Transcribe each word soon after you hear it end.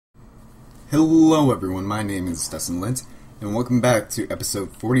Hello everyone, my name is Dustin Lint, and welcome back to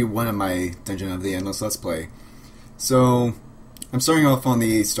episode 41 of my Dungeon of the Endless Let's Play. So, I'm starting off on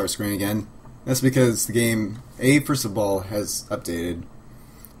the start screen again. That's because the game, first of all, has updated.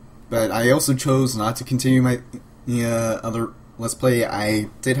 But I also chose not to continue my other Let's Play. I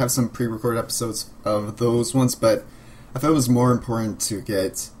did have some pre-recorded episodes of those ones, but I thought it was more important to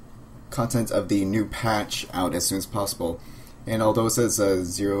get content of the new patch out as soon as possible. And although it says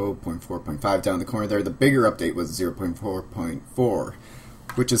 0.4.5 down the corner there, the bigger update was 0.4.4,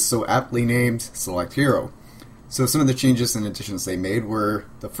 which is so aptly named Select Hero. So some of the changes and additions they made were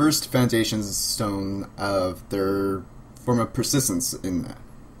the first foundation stone of their form of persistence in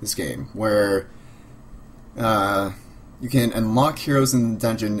this game, where you can unlock heroes in the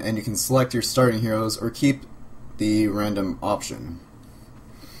dungeon and you can select your starting heroes or keep the random option.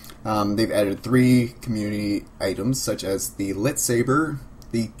 They've added 3 community items, such as the Lit Saber,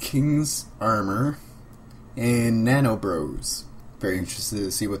 the King's Armor, and Nano Bros. Very interested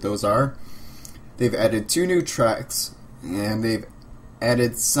to see what those are. They've added 2 new tracks, and they've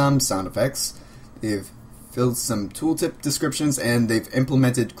added some sound effects. They've filled some tooltip descriptions, and they've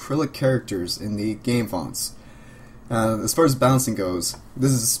implemented acrylic characters in the game fonts. As far as balancing goes,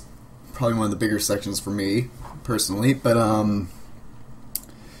 this is probably one of the bigger sections for me, personally, but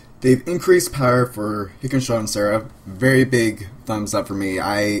they've increased power for Hikenshaw and Sarah. Very big thumbs up for me.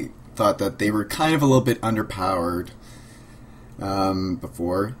 I thought that they were kind of a little bit underpowered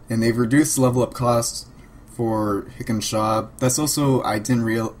before. And they've reduced the level up cost for Hikenshaw. That's also, I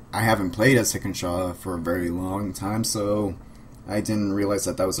haven't played as Hikenshaw for a very long time, so I didn't realize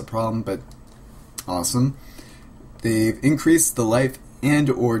that that was a problem, but awesome. They've increased the life and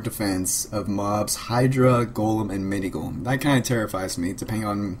or defense of mobs Hydra, Golem, and Mini Golem. That kind of terrifies me, depending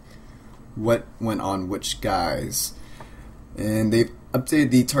on what went on which guys. And they've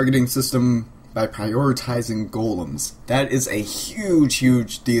updated the targeting system by prioritizing golems. That is a huge,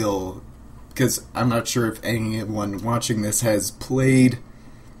 huge deal, because I'm not sure if anyone watching this has played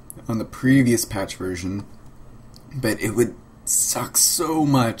on the previous patch version, but it would suck so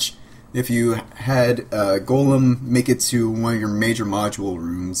much if you had a golem make it to one of your major module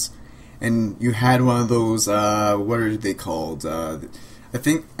rooms, and you had one of those, what are they called? I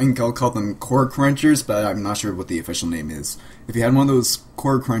think I'll call them core crunchers, but I'm not sure what the official name is. If you had one of those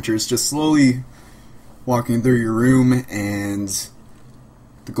core crunchers just slowly walking through your room, and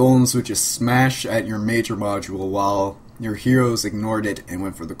the golems would just smash at your major module while your heroes ignored it and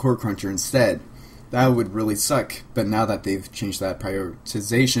went for the core cruncher instead, that would really suck. But now that they've changed that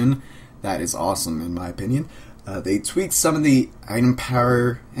prioritization, that is awesome in my opinion. They tweaked some of the item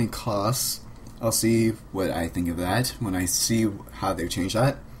power and costs. I'll see what I think of that when I see how they've changed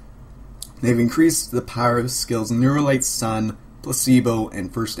that. They've increased the power of skills Neuralite, Stun, Placebo,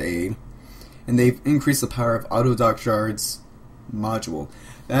 and First Aid. And they've increased the power of Auto-Dock Shards module.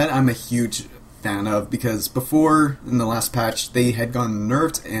 That I'm a huge fan of, because before, in the last patch, they had gone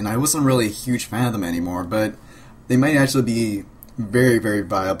nerfed, and I wasn't really a huge fan of them anymore, but they might actually be very, very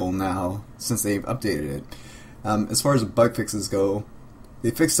viable now, since they've updated it. As far as bug fixes go, they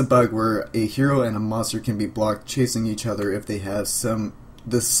fixed a bug where a hero and a monster can be blocked chasing each other if they have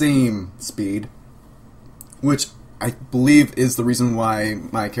the same speed, which I believe is the reason why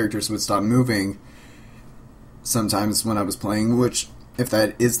my characters would stop moving sometimes when I was playing, which, if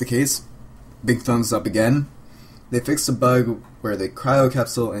that is the case, big thumbs up again. They fixed a bug where the cryo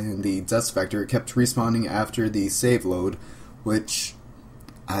capsule and the dust vector kept respawning after the save load, which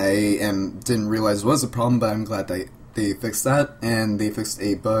I didn't realize was a problem, but I'm glad they fixed that. And they fixed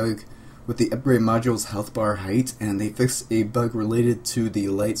a bug with the upgrade module's health bar height, and they fixed a bug related to the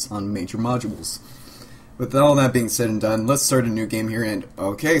lights on major modules. With all that being said and done, let's start a new game here. And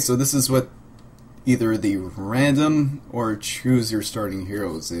okay, so this is what either the random or choose your starting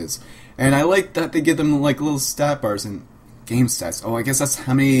heroes is. And I like that they give them like little stat bars and game stats. Oh, I guess that's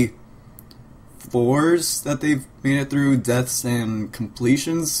how many floors that they've made it through, deaths and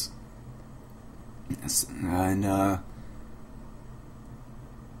completions. Yes, and let's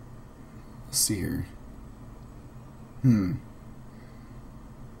see here.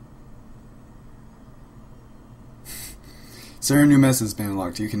 Sarah Numes has been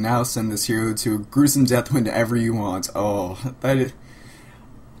unlocked. You can now send this hero to a gruesome death whenever you want. Oh,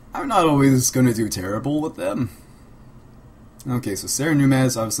 I'm not always going to do terrible with them. Okay, so Sarah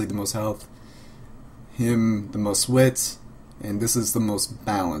Numes, obviously the most health, him the most wit, and this is the most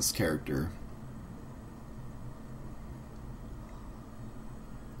balanced character.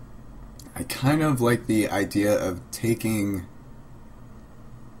 I kind of like the idea of taking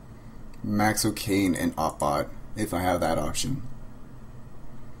Max O'Kane and Opbot if I have that option.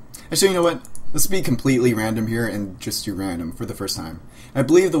 Actually, you know what? Let's be completely random here and just do random for the first time. I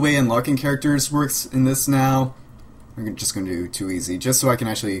believe the way unlocking characters works in this now, I'm just going to do too easy, just so I can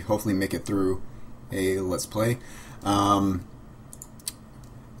actually hopefully make it through a Let's Play. I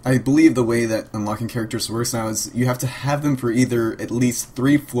believe the way that unlocking characters works now is you have to have them for either at least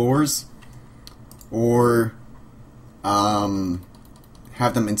 3 floors or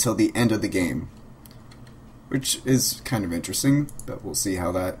have them until the end of the game, which is kind of interesting, but we'll see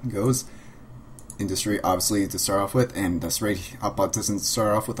how that goes. Industry, obviously, to start off with, and that's right, Opbot doesn't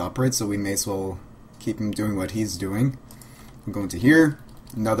start off with Operate, so we may as well keep him doing what he's doing. I'm going to here,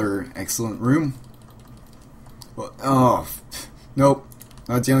 another excellent room. Well, oh, nope,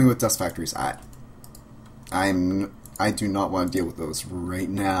 not dealing with dust factories. I do not want to deal with those right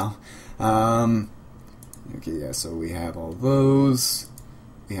now. Okay, yeah, so we have all those.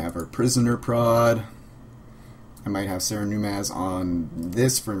 We have our prisoner prod. I might have Sarah Numaz on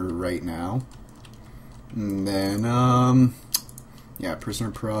this for right now. And then, yeah,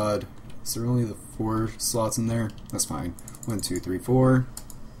 prisoner prod. Is there only the 4 slots in there? That's fine. 1, 2, 3, 4.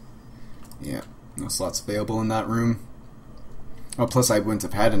 Yeah, no slots available in that room. Oh, plus I wouldn't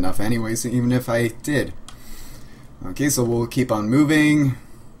have had enough anyways, even if I did. Okay, so we'll keep on moving.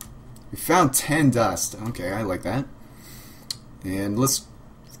 We found 10 dust. Okay, I like that. And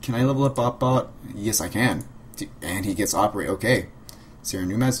can I level up Opbot? Yes, I can. And he gets Operate. Okay. Sarah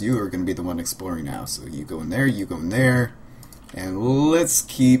Numaz, you are going to be the one exploring now. So you go in there, you go in there. And let's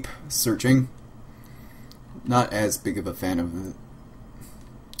keep searching. Not as big of a fan of the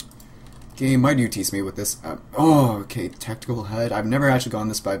game. Why do you tease me with this? Oh, okay. Tactical HUD. I've never actually gone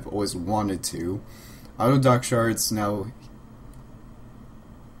this, but I've always wanted to. Auto dock shards. Now,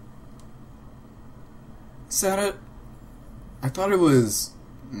 is that it? I thought it was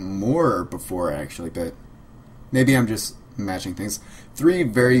more before, actually, but maybe I'm just matching things. 3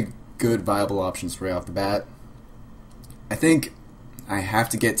 very good, viable options right off the bat. I think I have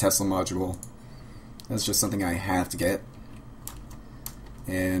to get Tesla module. That's just something I have to get.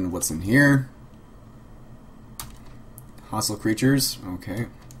 And what's in here? Hostile creatures. Okay.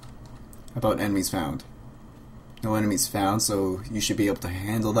 How about enemies found? No enemies found, so you should be able to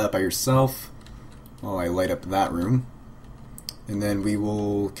handle that by yourself while I light up that room. And then we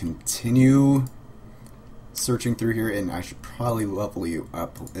will continue searching through here, and I should probably level you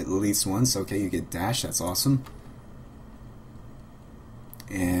up at least once. Okay, you get dash, that's awesome.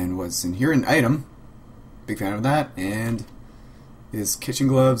 And what's in here? An item. Big fan of that. And his kitchen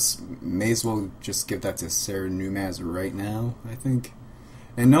gloves. May as well just give that to Sarah Numaz right now, I think.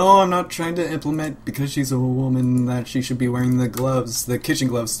 And no, I'm not trying to implement, because she's a woman, that she should be wearing the gloves, the kitchen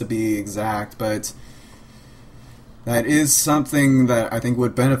gloves to be exact, but that is something that I think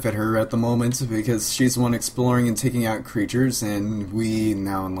would benefit her at the moment, because she's the one exploring and taking out creatures, and we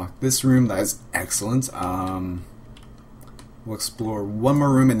now unlock this room. That is excellent. We'll explore one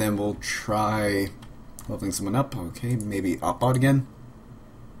more room, and then we'll try leveling someone up. Okay, maybe Opbot again?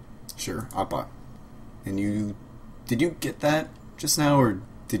 Sure, Opbot. And did you get that just now, or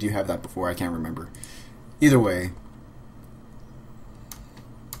did you have that before? I can't remember. Either way,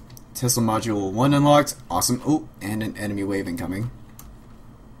 Tesla module 1 unlocked. Awesome. Oh, and an enemy wave incoming.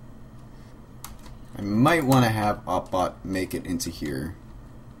 I might want to have Opbot make it into here.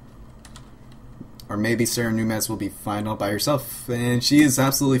 Or maybe Sarah Numaz will be fine all by herself. And she is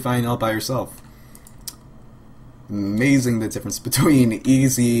absolutely fine all by herself. Amazing the difference between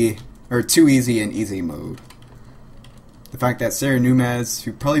easy, or too easy and easy mode. The fact that Sarah Numaz,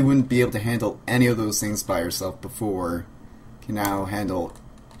 who probably wouldn't be able to handle any of those things by herself before, can now handle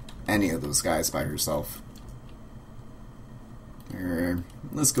any of those guys by herself.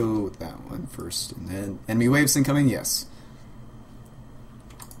 Let's go with that one first. And then enemy waves incoming, yes.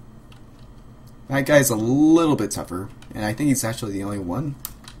 That guy's a little bit tougher, and I think he's actually the only one.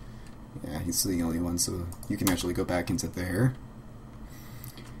 Yeah, he's the only one, so you can actually go back into there.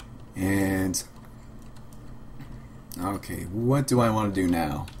 And okay, what do I want to do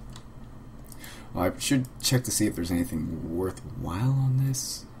now? Well, I should check to see if there's anything worthwhile on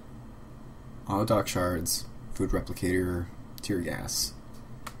this. Auto dock shards, food replicator, tear gas.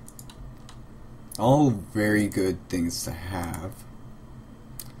 All very good things to have.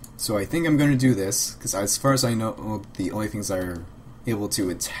 So I think I'm going to do this, because as far as I know, the only things that are able to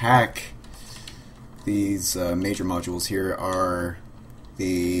attack these major modules here are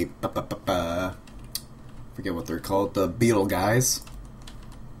the forget what they're called, the beetle guys.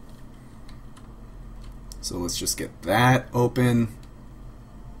 So let's just get that open.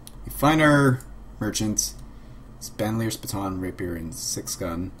 We find our merchant. It's Bandleader's Baton, Rapier, and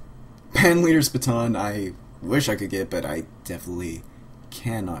 6-gun. Bandleader's Baton I wish I could get, but I definitely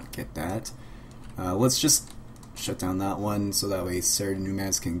cannot get that. Let's just shut down that one so that way Sarah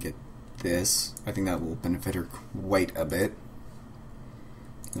Nunez can get this. I think that will benefit her quite a bit.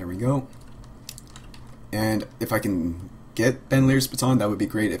 There we go. And if I can get Ben Lear's baton, that would be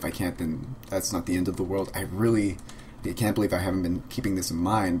great. If I can't, then that's not the end of the world. I can't believe I haven't been keeping this in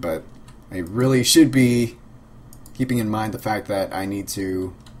mind, but I really should be keeping in mind the fact that I need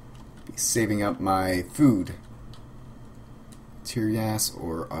to be saving up my food. Tear gas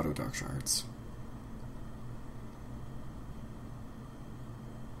or auto dock shards.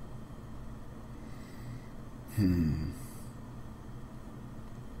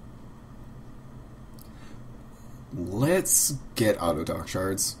 Let's get auto dock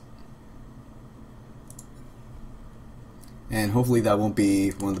shards. And hopefully that won't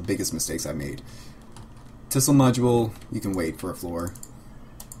be one of the biggest mistakes I made. Tissel module, you can wait for a floor.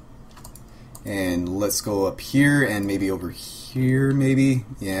 And let's go up here and maybe over here, maybe.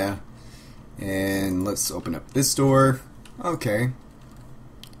 Yeah. And let's open up this door. Okay.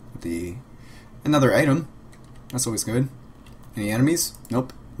 Another item. That's always good. Any enemies?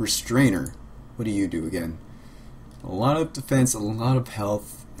 Nope. Restrainer. What do you do again? A lot of defense, a lot of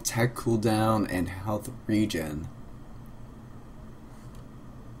health, attack cooldown, and health regen.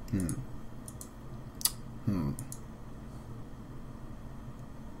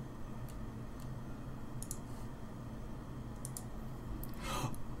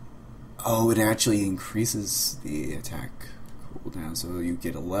 Oh, it actually increases the attack cooldown, so you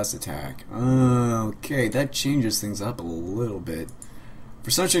get a less attack. Okay, that changes things up a little bit. For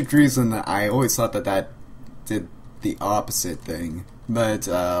such a reason, I always thought that did the opposite thing. But,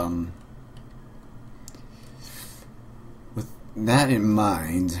 with that in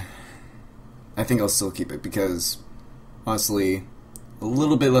mind, I think I'll still keep it because, honestly, a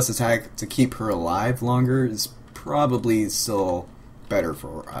little bit less attack to keep her alive longer is probably still better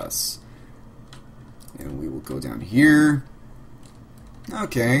for us. And we will go down here.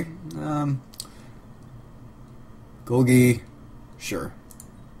 Okay. Golgi, sure.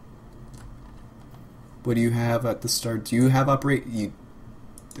 What do you have at the start? Do you have operate?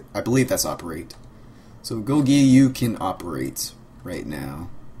 I believe that's operate. So Golgi, you can operate right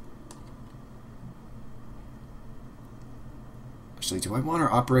now. Actually, do I want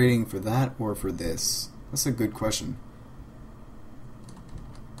her operating for that or for this? That's a good question.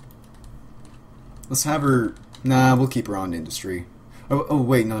 Let's have her... Nah, we'll keep her on industry. Oh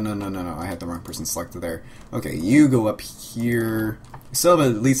wait, no. I had the wrong person selected there. Okay, you go up here. We still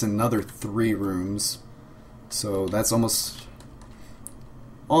have at least another 3 rooms. So that's almost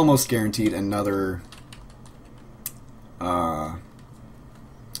guaranteed another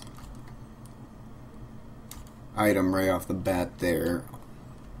item right off the bat there.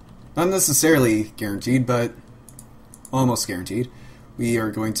 Not necessarily guaranteed, but almost guaranteed. We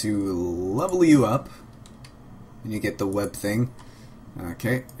are going to level you up, and you get the web thing.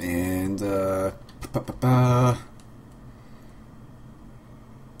 Okay, and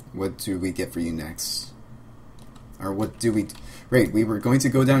what do we get for you next? Or what do we... Right, we were going to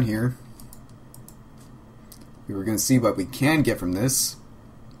go down here. We were going to see what we can get from this.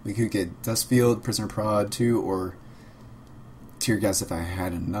 We could get Dust Field, Prisoner Prod 2, or Tear Gas if I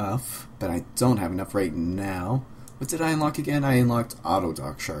had enough. But I don't have enough right now. What did I unlock again? I unlocked Auto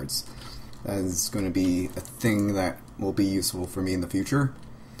Dock Shards. That is going to be a thing that will be useful for me in the future.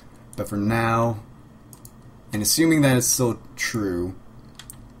 But for now, and assuming that it's still true,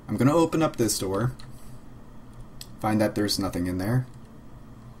 I'm going to open up this door. Find that there's nothing in there.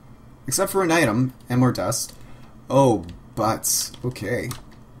 Except for an item and more dust. Oh, butts. Okay.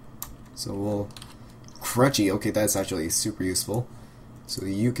 So we'll... Crutchy. Okay, that's actually super useful. So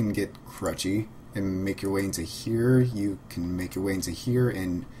you can get Crutchy and make your way into here. You can make your way into here,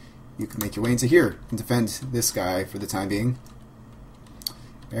 and you can make your way into here and defend this guy for the time being.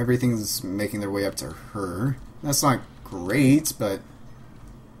 Everything's making their way up to her. That's not great, but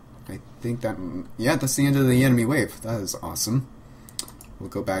I think that... Yeah, that's the end of the enemy wave. That is awesome. We'll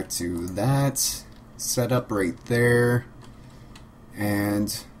go back to that. Set up right there.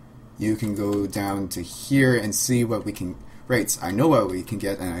 And you can go down to here and see what we can... Right, I know what we can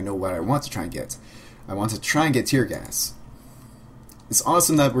get, and I know what I want to try and get. I want to try and get tear gas. It's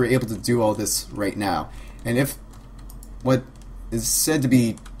awesome that we're able to do all this right now. And if what is said to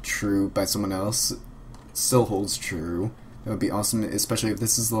be true by someone else still holds true, that would be awesome, especially if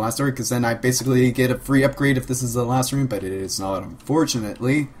this is the last story, because then I basically get a free upgrade if this is the last room, but it is not,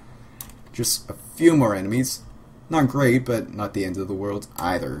 unfortunately. Just a few more enemies. Not great, but not the end of the world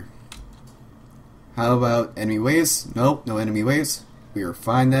either. How about enemy waves? Nope, no enemy waves. We are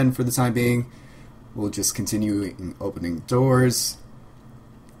fine then for the time being. We'll just continue opening doors.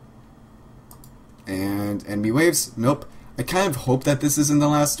 And enemy waves? Nope. I kind of hope that this isn't the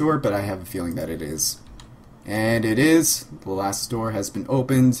last door, but I have a feeling that it is. And it is. The last door has been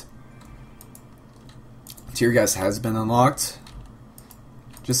opened. Tear gas has been unlocked.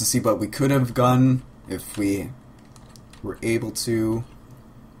 Just to see what we could have done if we were able to.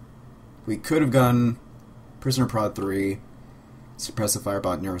 We could have gone Prisoner Prod 3, Suppressive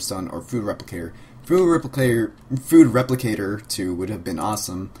Firebot, Neurostun, or Food Replicator. Food Replicator 2 would have been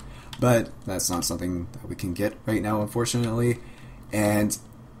awesome, but that's not something that we can get right now, unfortunately. And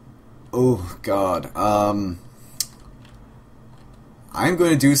oh god, I'm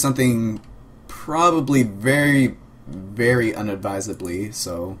going to do something probably very, very unadvisedly.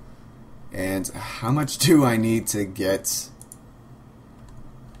 So, and how much do I need to get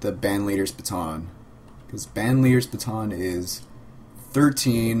the Band Leader's Baton? Because Band Leader's Baton is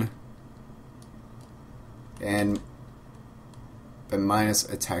 13 and the minus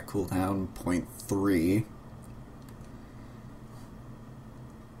attack cooldown 0.3.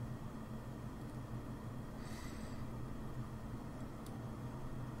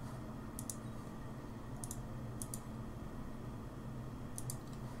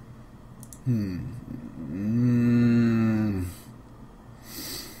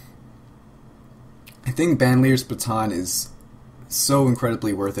 I think Band Leader's Baton is so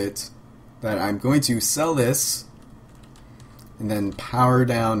incredibly worth it that I'm going to sell this and then power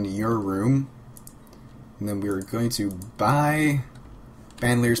down your room, and then we're going to buy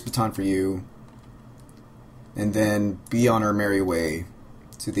Band Leader's Baton for you, and then be on our merry way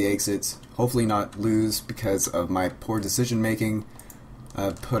to the exit. Hopefully not lose because of my poor decision making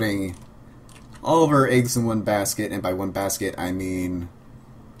of putting all of our eggs in one basket, and by one basket I mean,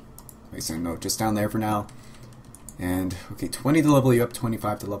 wait, so no, just down there for now. And okay, 20 to level you up,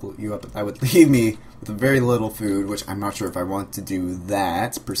 25 to level you up. That would leave me with very little food, which I'm not sure if I want to do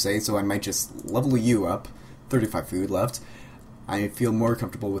that per se, so I might just level you up. 35 food left. I feel more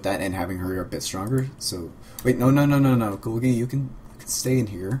comfortable with that and having her a bit stronger. So wait, no, Golgi, you can stay in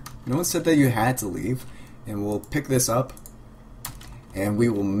here. No one said that you had to leave, and we'll pick this up and we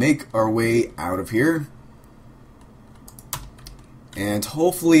will make our way out of here. And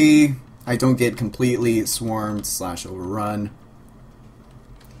hopefully I don't get completely swarmed / overrun.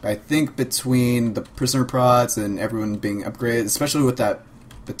 I think between the prisoner prods and everyone being upgraded, especially with that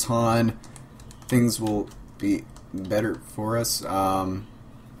baton, things will be better for us. Okay,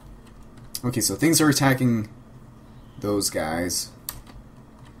 so things are attacking those guys.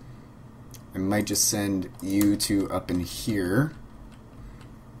 I might just send you two up in here.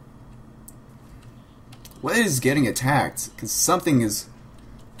 What is getting attacked? Because something is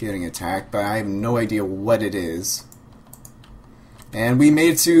getting attacked, but I have no idea what it is. And we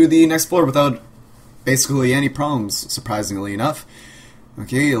made it to the next floor without basically any problems, surprisingly enough.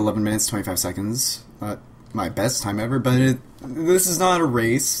 Okay, 11 minutes, 25 seconds. Not my best time ever, but this is not a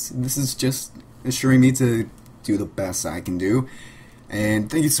race. This is just assuring me to do the best I can do.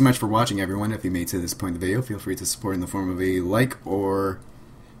 And thank you so much for watching, everyone. If you made it to this point in the video, feel free to support in the form of a like or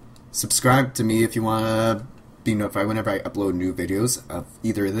subscribe to me if you want to be notified whenever I upload new videos of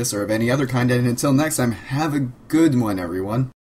either this or of any other kind. And until next time, have a good one, everyone.